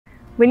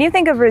When you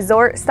think of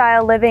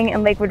resort-style living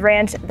in Lakewood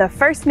Ranch, the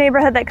first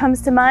neighborhood that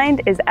comes to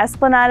mind is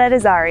Esplanade at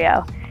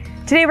Azario.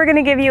 Today we're going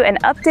to give you an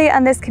update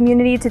on this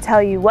community to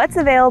tell you what's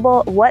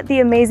available, what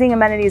the amazing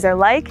amenities are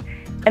like,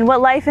 and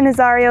what life in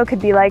Azario could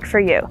be like for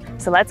you.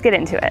 So let's get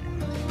into it.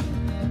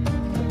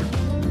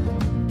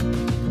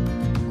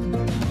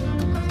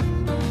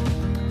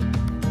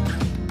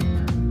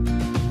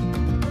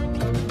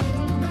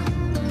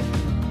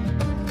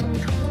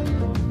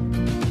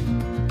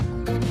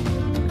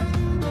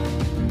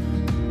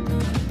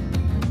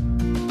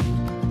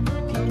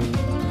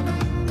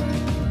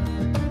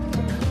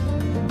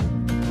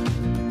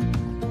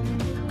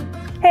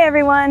 Hey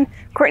everyone,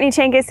 Courtney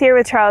Chankis here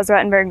with Charles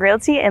Ruttenberg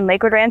Realty in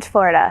Lakewood Ranch,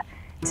 Florida.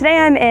 Today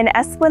I'm in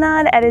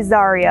Esplanade at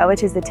Azario,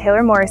 which is the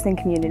Taylor Morrison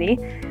community.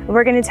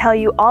 We're going to tell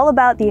you all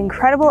about the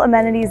incredible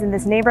amenities in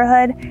this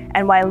neighborhood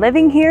and why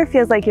living here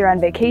feels like you're on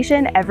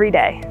vacation every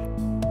day.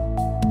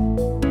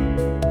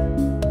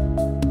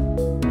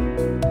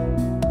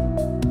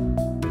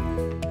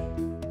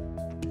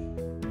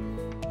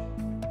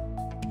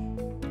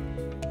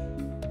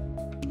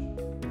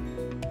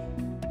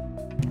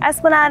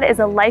 Esplanade is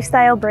a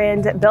lifestyle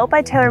brand built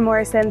by Taylor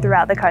Morrison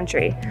throughout the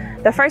country.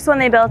 The first one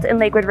they built in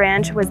Lakewood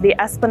Ranch was the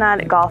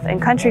Esplanade Golf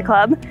and Country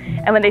Club,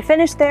 and when they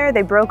finished there,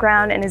 they broke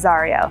ground in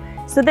Azario.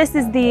 So this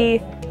is the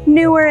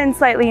newer and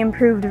slightly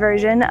improved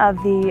version of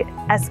the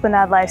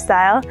Esplanade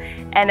lifestyle.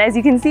 And as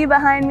you can see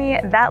behind me,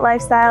 that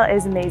lifestyle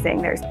is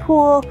amazing. There's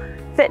pool,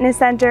 fitness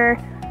center,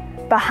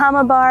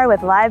 Bahama bar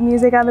with live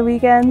music on the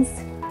weekends,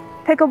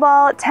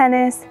 pickleball,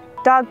 tennis,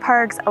 dog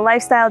parks, a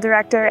lifestyle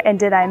director, and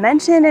did I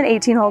mention an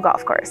 18-hole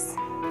golf course?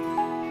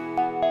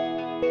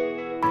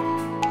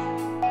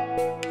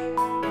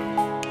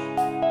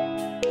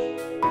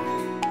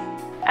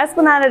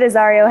 Esplanade at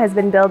Azario has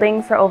been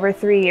building for over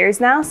 3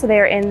 years now, so they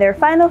are in their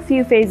final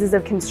few phases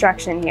of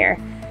construction here.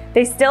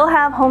 They still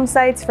have home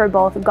sites for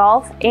both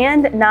golf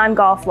and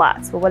non-golf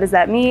lots. Well, what does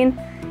that mean?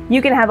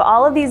 You can have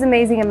all of these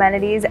amazing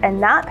amenities and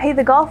not pay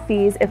the golf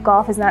fees if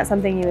golf is not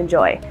something you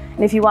enjoy.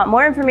 And if you want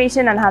more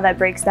information on how that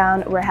breaks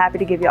down, we're happy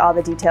to give you all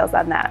the details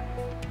on that.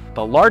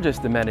 The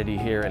largest amenity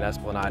here in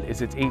Esplanade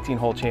is its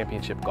 18-hole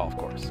championship golf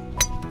course.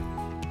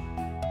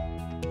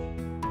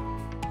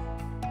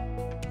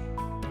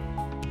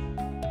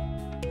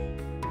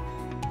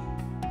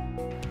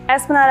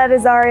 Esplanade at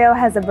Azario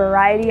has a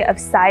variety of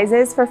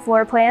sizes for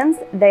floor plans.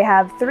 They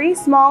have 3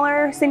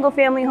 smaller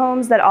single-family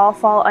homes that all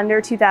fall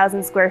under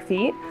 2,000 square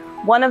feet.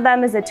 One of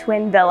them is a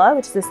twin villa,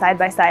 which is a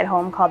side-by-side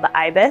home called the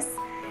Ibis.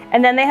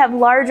 And then they have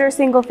larger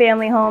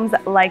single-family homes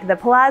like the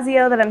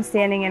Palazzo that I'm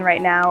standing in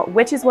right now,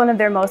 which is one of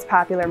their most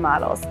popular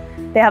models.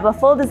 They have a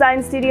full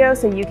design studio,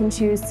 so you can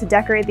choose to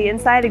decorate the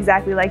inside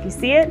exactly like you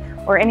see it,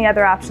 or any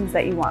other options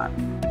that you want.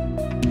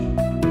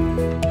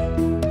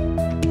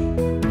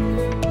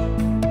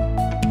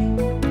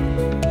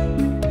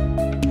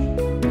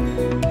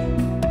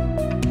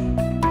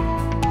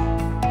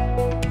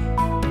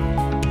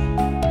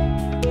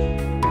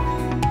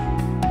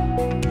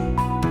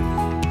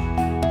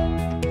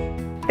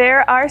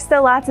 There are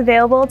still lots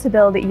available to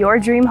build your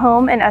dream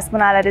home in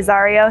Esplanade at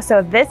Azario, so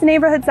if this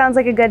neighborhood sounds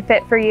like a good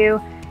fit for you,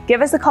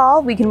 give us a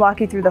call. We can walk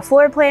you through the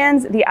floor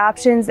plans, the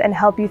options, and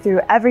help you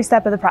through every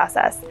step of the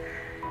process.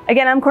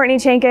 Again, I'm Courtney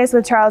Chankis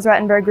with Charles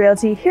Ruttenberg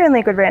Realty here in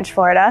Lakewood Ranch,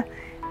 Florida,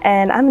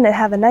 and I'm gonna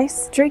have a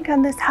nice drink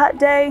on this hot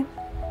day.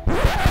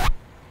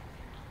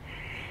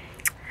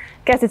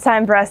 Guess it's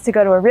time for us to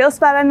go to a real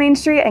spot on Main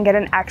Street and get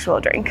an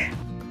actual drink.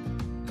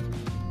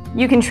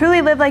 You can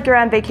truly live like you're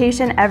on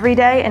vacation every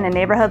day in a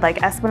neighborhood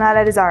like Esplanade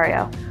at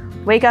Azario.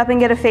 Wake up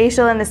and get a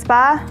facial in the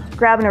spa,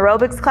 grab an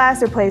aerobics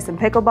class or play some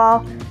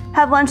pickleball,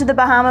 have lunch at the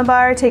Bahama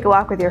bar, take a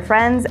walk with your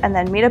friends, and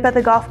then meet up at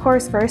the golf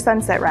course for a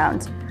sunset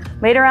round.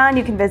 Later on,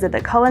 you can visit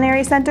the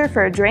culinary center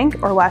for a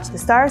drink or watch the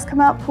stars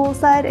come out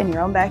poolside in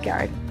your own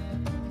backyard.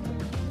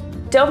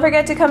 Don't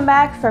forget to come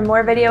back for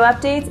more video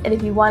updates, and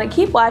if you want to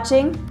keep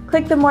watching,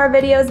 click the More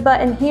Videos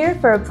button here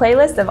for a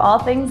playlist of all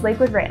things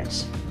Lakewood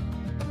Ranch.